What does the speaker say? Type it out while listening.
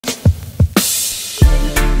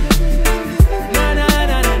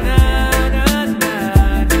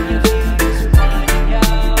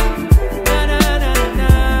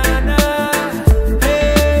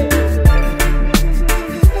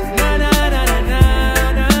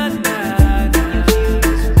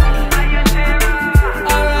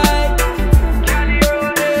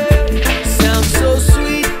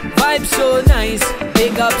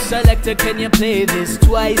selector, can you play this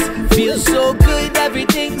twice? Feels so good,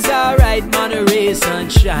 everything's alright. Monterey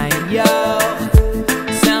sunshine, yo.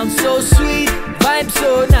 Sounds so sweet, vibe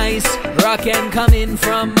so nice. Rockin' coming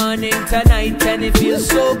from morning to night, and it feels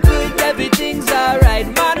so good, everything's alright.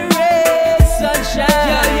 Monterey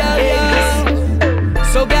sunshine,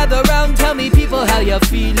 yeah. So gather round, tell me people how you're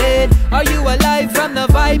feeling. Are you alive from the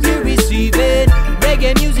vibe you're receiving?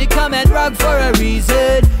 Reggae music come and rock for a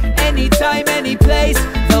reason. Anytime, any place,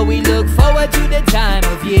 though we look forward to the time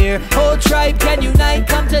of year. Whole tribe can unite,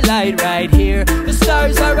 come to light right here. The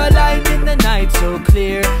stars are aligned in the night so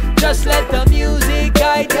clear. Just let the music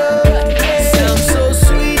guide you. Sounds so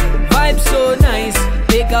sweet, vibe so nice.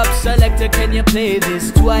 Big up selector, can you play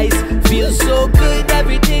this twice? Feels so good,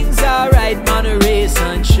 everything's alright. Monterey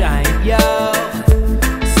sunshine, yo.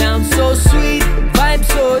 Sounds so sweet, vibe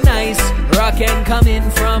so nice. Rockin' coming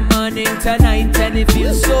from morning to night, and it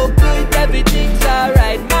feels so good, everything's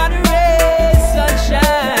alright. Monterey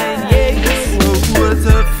sunshine, yeah. Oh, what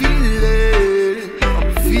a feeling,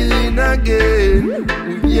 I'm feeling again.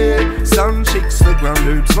 Yeah, sound shakes the ground,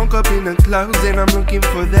 birds smoke up in the clouds, and I'm looking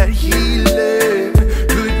for that healing.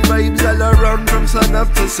 Good vibes all around from sun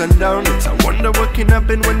up to sundown. It's a wonder what can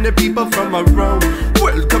happen when the people from around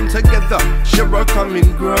world come together, share a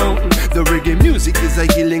common ground. The reggae music is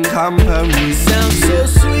a healing compound. Sounds so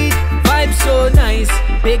sweet, vibe so nice.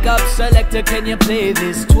 Big up selector, can you play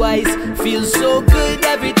this twice? Feels so good,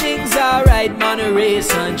 everything's alright. Monterey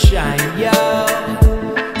sunshine, yo.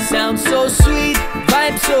 Sounds so sweet,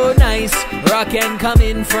 vibe so nice. Rockin'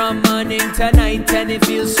 coming from morning to night, and it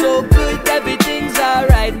feels so good, everything's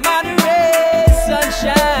alright. Monterey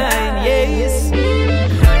sunshine, yes.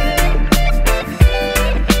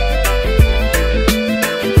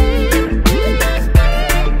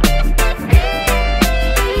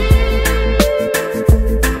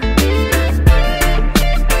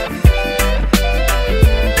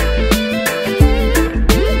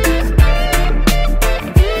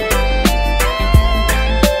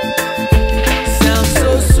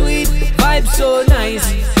 So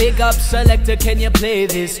nice, big up selector, can you play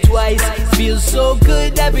this twice? Feels so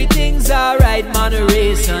good, everything's alright.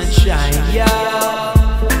 Monterey sunshine, yeah.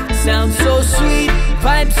 Sounds so sweet,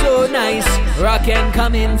 vibe so nice. Rockin'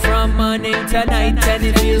 coming from morning to night, and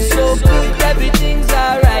it feels so good, everything's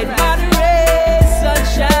alright. Monterey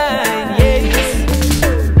sunshine, yeah.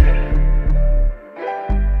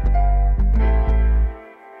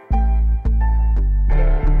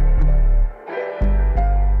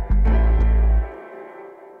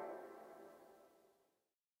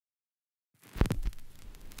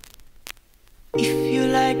 If you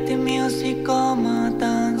like the music, come and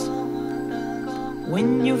dance.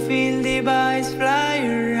 When you feel the vibes fly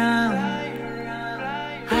around,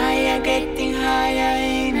 higher, getting higher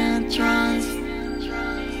in a trance.